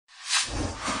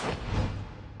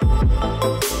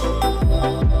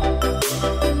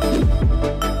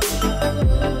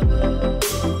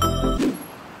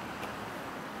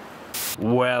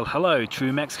Well, hello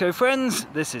true Mexico friends,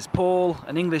 this is Paul,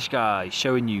 an English guy,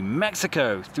 showing you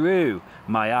Mexico through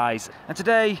my eyes. And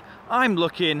today I'm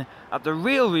looking at the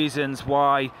real reasons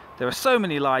why there are so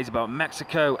many lies about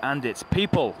Mexico and its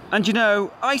people. And you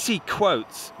know, I see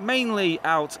quotes, mainly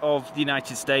out of the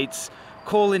United States,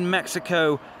 calling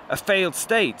Mexico a failed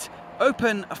state.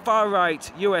 Open a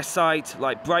far-right US site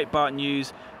like Breitbart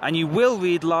News and you will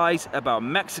read lies about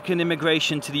Mexican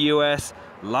immigration to the US,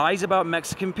 lies about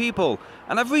Mexican people.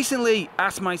 And I've recently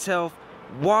asked myself,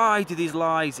 why do these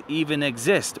lies even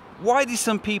exist? Why do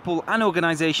some people and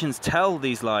organizations tell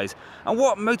these lies? And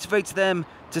what motivates them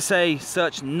to say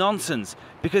such nonsense?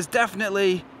 Because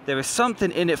definitely there is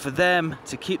something in it for them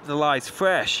to keep the lies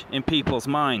fresh in people's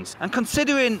minds. And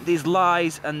considering these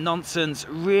lies and nonsense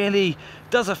really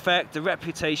does affect the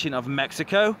reputation of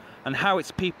Mexico and how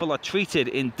its people are treated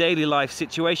in daily life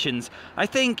situations, I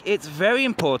think it's very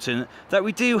important that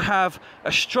we do have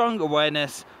a strong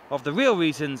awareness of the real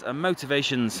reasons and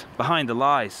motivations behind the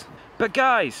lies. But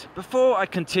guys, before I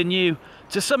continue,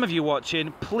 to some of you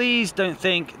watching, please don't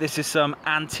think this is some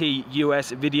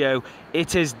anti-US video.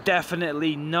 It is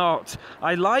definitely not.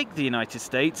 I like the United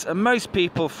States, and most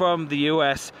people from the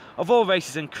US of all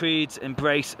races and creeds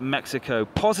embrace Mexico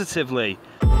positively.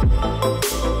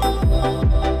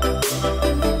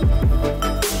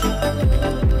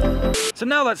 So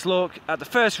now let's look at the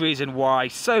first reason why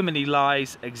so many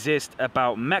lies exist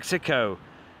about Mexico.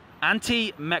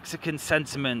 Anti-Mexican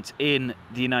sentiment in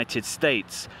the United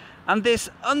States. And this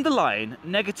underlying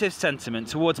negative sentiment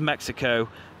towards Mexico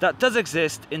that does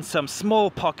exist in some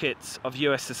small pockets of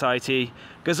US society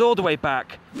goes all the way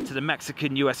back to the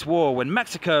Mexican-US War, when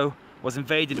Mexico was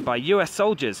invaded by US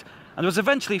soldiers and was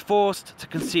eventually forced to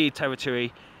concede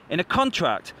territory in a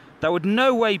contract that would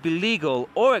no way be legal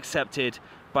or accepted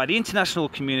by the international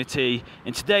community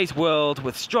in today's world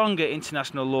with stronger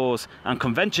international laws and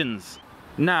conventions.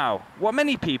 Now, what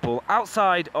many people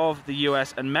outside of the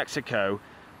US and Mexico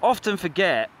often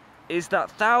forget is that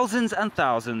thousands and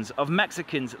thousands of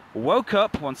Mexicans woke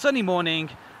up one sunny morning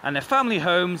and their family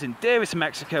homes in dearest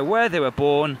Mexico, where they were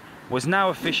born, was now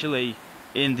officially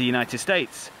in the United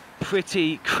States.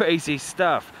 Pretty crazy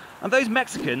stuff. And those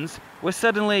Mexicans were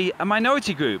suddenly a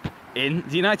minority group in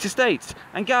the United States.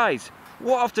 And guys,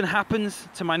 what often happens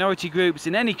to minority groups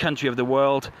in any country of the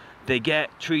world? They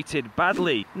get treated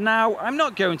badly. Now, I'm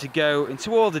not going to go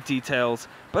into all the details,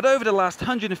 but over the last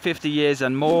 150 years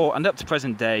and more, and up to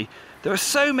present day, there are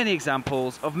so many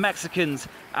examples of Mexicans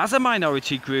as a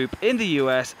minority group in the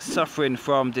US suffering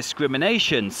from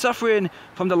discrimination, suffering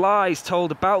from the lies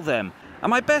told about them.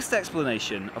 And my best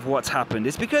explanation of what's happened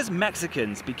is because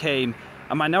Mexicans became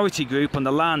a minority group on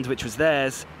the land which was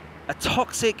theirs, a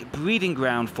toxic breeding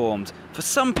ground formed for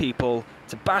some people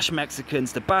to bash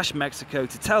Mexicans, to bash Mexico,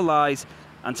 to tell lies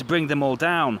and to bring them all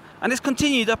down. And it's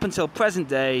continued up until present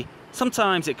day.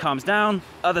 Sometimes it calms down,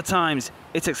 other times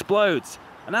it explodes.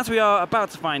 And as we are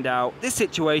about to find out, this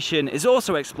situation is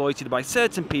also exploited by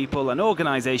certain people and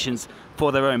organizations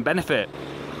for their own benefit.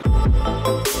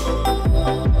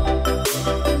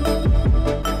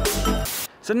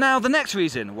 So now the next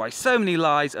reason why so many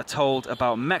lies are told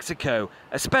about Mexico,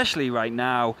 especially right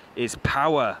now, is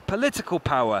power. Political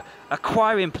power.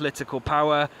 Acquiring political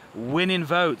power, winning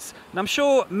votes. And I'm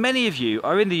sure many of you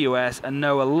are in the US and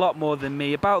know a lot more than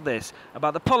me about this,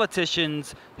 about the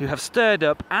politicians who have stirred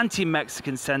up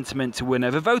anti-Mexican sentiment to win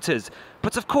over voters.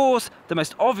 But of course, the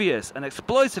most obvious and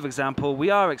explosive example we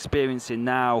are experiencing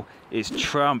now is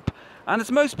Trump. And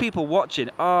as most people watching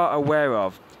are aware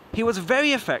of, he was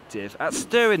very effective at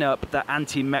stirring up that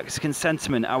anti-Mexican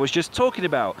sentiment I was just talking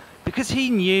about, because he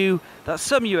knew that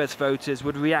some US voters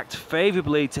would react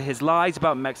favorably to his lies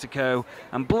about Mexico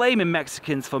and blaming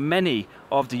Mexicans for many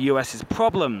of the US's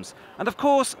problems. And of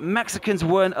course, Mexicans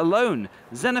weren't alone.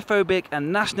 Xenophobic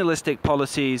and nationalistic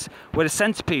policies were the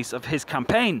centerpiece of his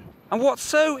campaign. And what's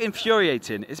so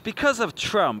infuriating is because of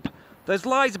Trump, those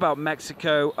lies about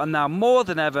Mexico are now more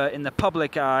than ever in the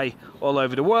public eye all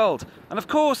over the world. And of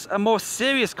course, a more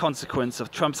serious consequence of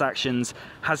Trump's actions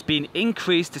has been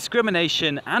increased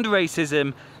discrimination and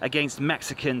racism against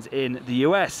Mexicans in the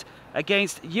US,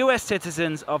 against US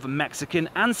citizens of Mexican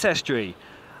ancestry.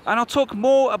 And I'll talk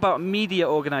more about media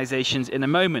organizations in a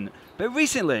moment. But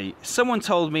recently, someone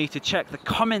told me to check the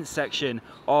comments section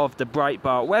of the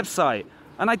Breitbart website,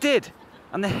 and I did.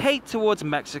 And the hate towards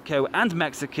Mexico and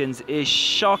Mexicans is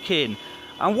shocking.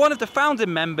 And one of the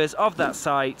founding members of that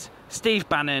site, Steve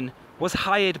Bannon, was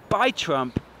hired by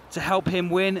Trump to help him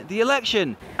win the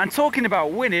election. And talking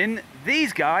about winning,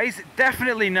 these guys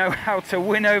definitely know how to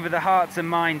win over the hearts and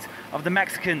minds of the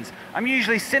Mexicans. I'm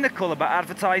usually cynical about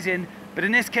advertising, but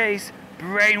in this case,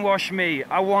 Brainwash me,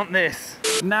 I want this.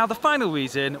 Now the final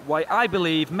reason why I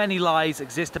believe many lies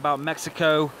exist about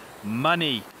Mexico: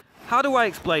 money. How do I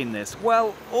explain this?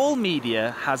 Well, all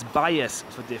media has bias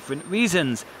for different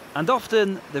reasons, and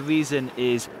often the reason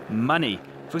is money.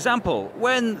 For example,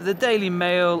 when the Daily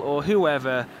Mail or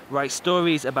whoever writes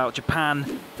stories about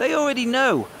Japan, they already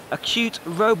know a cute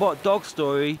robot dog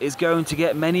story is going to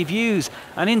get many views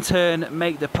and in turn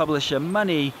make the publisher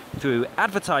money through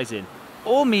advertising.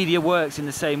 All media works in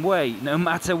the same way, no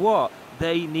matter what.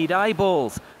 They need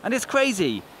eyeballs. And it's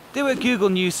crazy. Do a Google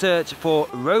News search for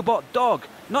robot dog.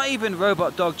 Not even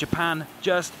robot dog Japan,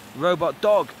 just robot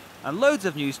dog. And loads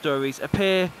of news stories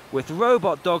appear with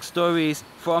robot dog stories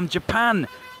from Japan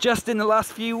just in the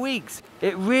last few weeks.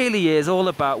 It really is all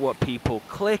about what people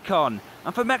click on.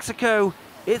 And for Mexico,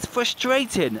 it's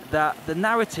frustrating that the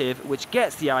narrative which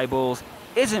gets the eyeballs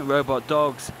isn't robot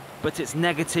dogs, but it's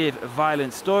negative,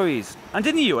 violent stories. And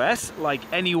in the US, like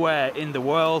anywhere in the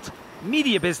world,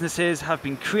 media businesses have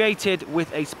been created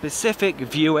with a specific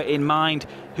viewer in mind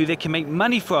who they can make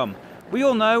money from. We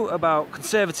all know about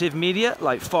conservative media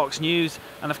like Fox News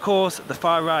and of course the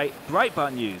far-right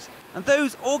Breitbart News. And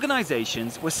those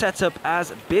organizations were set up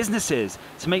as businesses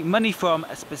to make money from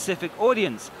a specific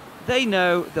audience. They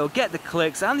know they'll get the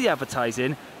clicks and the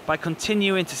advertising by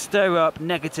continuing to stir up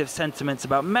negative sentiments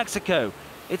about Mexico.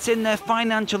 It's in their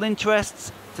financial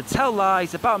interests to tell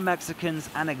lies about Mexicans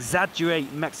and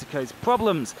exaggerate Mexico's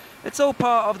problems. It's all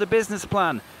part of the business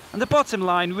plan. And the bottom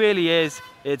line really is,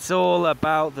 it's all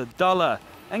about the dollar.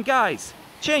 And guys,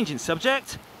 changing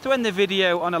subject, to end the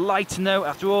video on a lighter note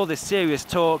after all this serious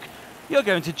talk, you're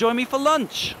going to join me for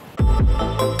lunch.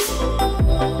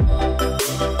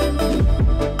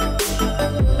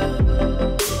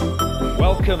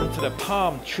 Welcome to the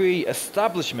palm tree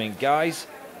establishment, guys.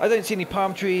 I don't see any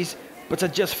palm trees, but I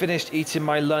just finished eating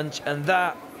my lunch and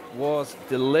that was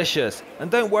delicious. And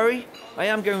don't worry, I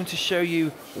am going to show you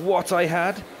what I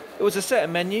had. It was a set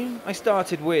menu. I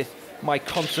started with my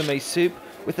consomme soup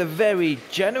with a very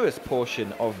generous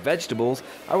portion of vegetables.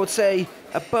 I would say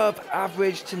above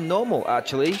average to normal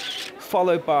actually.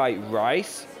 Followed by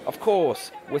rice, of course,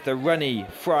 with a runny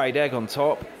fried egg on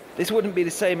top. This wouldn't be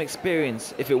the same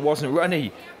experience if it wasn't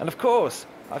runny. And of course,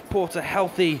 I've poured a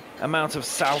healthy amount of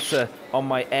salsa on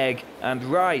my egg and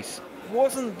rice.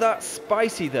 Wasn't that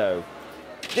spicy though.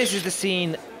 This is the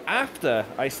scene after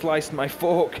I sliced my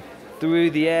fork through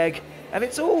the egg, and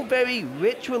it's all very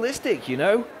ritualistic, you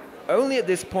know. Only at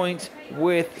this point,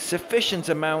 with sufficient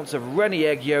amounts of runny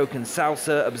egg yolk and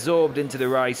salsa absorbed into the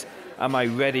rice, am I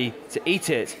ready to eat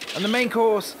it. And the main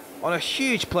course, on a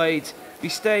huge plate,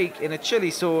 beefsteak in a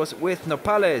chili sauce with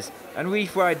nopales and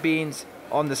refried beans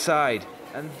on the side.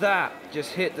 And that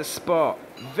just hit the spot.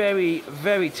 Very,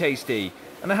 very tasty.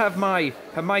 And I have my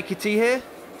Jamaica tea here,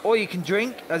 all you can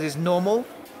drink as is normal.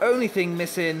 Only thing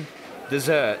missing,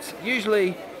 dessert.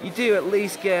 Usually you do at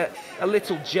least get a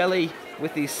little jelly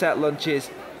with these set lunches,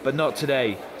 but not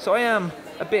today. So I am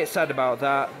a bit sad about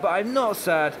that, but I'm not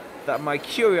sad that my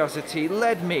curiosity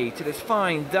led me to this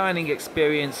fine dining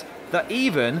experience that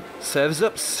even serves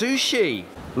up sushi.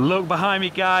 Look behind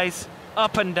me, guys,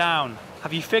 up and down.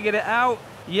 Have you figured it out?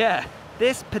 Yeah,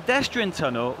 this pedestrian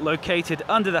tunnel located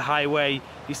under the highway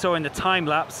you saw in the time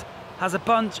lapse has a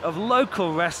bunch of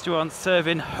local restaurants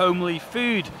serving homely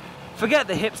food. Forget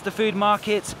the hipster food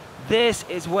markets. This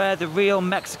is where the real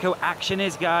Mexico action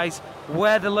is, guys,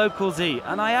 where the locals eat,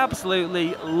 and I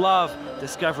absolutely love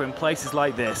discovering places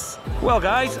like this. Well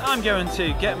guys, I'm going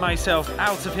to get myself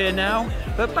out of here now,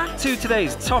 but back to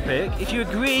today's topic. If you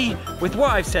agree with what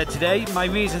I've said today, my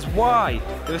reasons why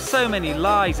there are so many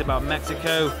lies about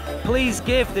Mexico, please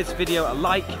give this video a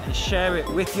like and share it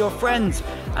with your friends.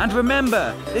 And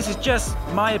remember, this is just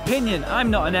my opinion,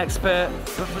 I'm not an expert,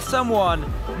 but for someone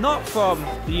not from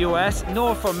the US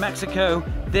nor from Mexico,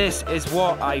 this is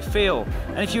what I feel.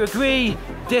 And if you agree,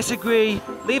 disagree,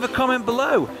 leave a comment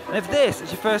below. And if this is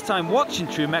your first time watching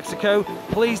True Mexico,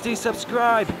 please do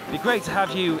subscribe. It'd be great to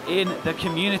have you in the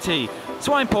community.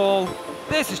 So I'm Paul,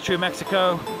 this is True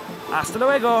Mexico. Hasta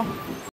luego.